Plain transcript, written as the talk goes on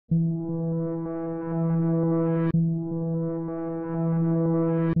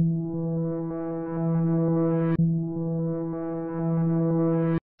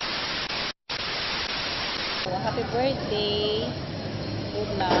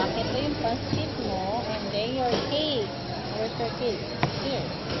pancit mo, and then your cake. Where's your cake? Here.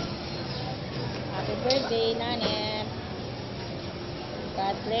 Happy birthday, Nanet.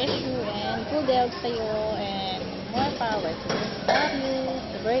 God bless you and good health sa'yo and more power to you. Love you.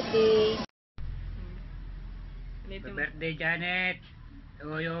 Happy birthday. Happy birthday, Janet.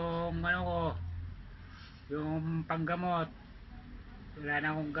 Ito yung ano ko, yung panggamot. Wala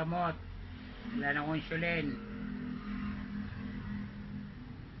na akong gamot. Wala na akong insulin.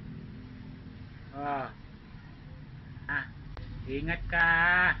 Oh. Ah, ingat ka.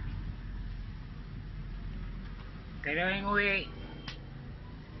 Kailan yung uwi?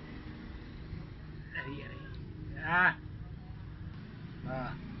 Ah.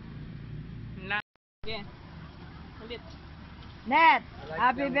 Ah. Na. Yeah. Ulit. Net,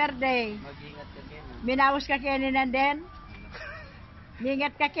 happy birthday. Mag-ingat ka, Ken. Minawas ka kaya ni Nanden?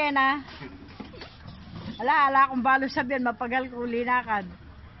 Ingat ka kaya na. Ala akong balo sabihin, mapagal ko linakad.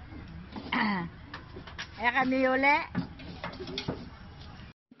 Kaya kami uli.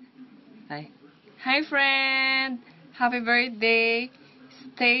 Hi friend! Happy birthday!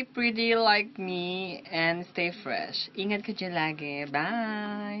 Stay pretty like me and stay fresh. Ingat ka dyan lagi.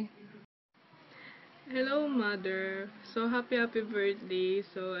 Bye! Hello, Mother. So, happy birthday.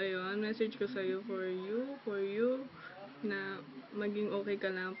 So, ayun, message ko sa'yo for you, na maging okay ka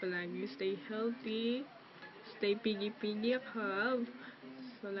lang palagi. Stay healthy, stay piggy-piggy akab.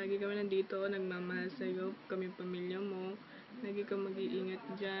 So, lagi kami nandito, nagmamahal sa'yo, kami pamilya mo. Lagi ka mag-iingat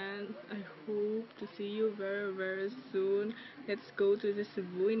dyan. I hope to see you very, very soon. Let's go to the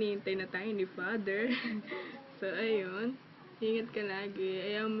Cebu. Hinihintay na tayo ni Father. So, ayun. Ingat ka lagi.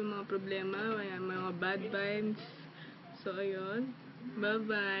 Ayaw may mga problema, ayaw may mga bad vibes. So, ayun.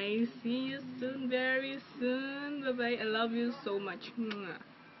 Bye-bye. See you soon, very soon. Bye-bye. I love you so much. Mwah.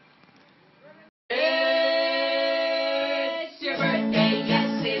 It's your birthday,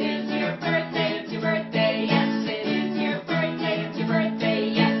 yes it is your birthday, it's your birthday, yes it is your birthday, it's your birthday,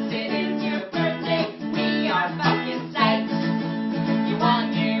 yes it is your birthday. We are fucking psyched. You're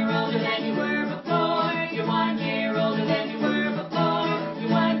 1 year older than you were before. You're 1 year older than you were before. You're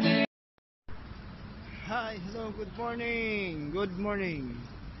 1 year. Hi, hello, good morning. Good morning.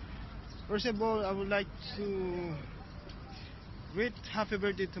 First of all, I would like to greet happy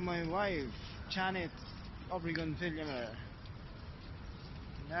birthday to my wife, Janet Obregon Villanueva.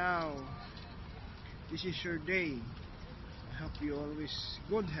 Now, this is your day. I hope you always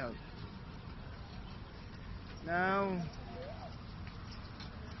good health. Now,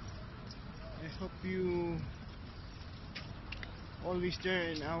 I hope you always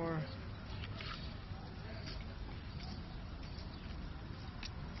there in our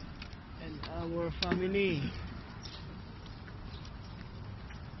family.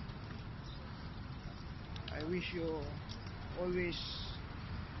 I wish you always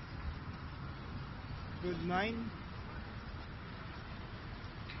good mind,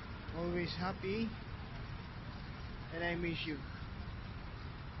 always happy, and I miss you.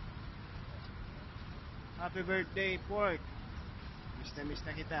 Happy birthday, Pork. Miss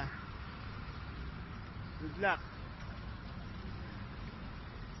na kita. Good luck.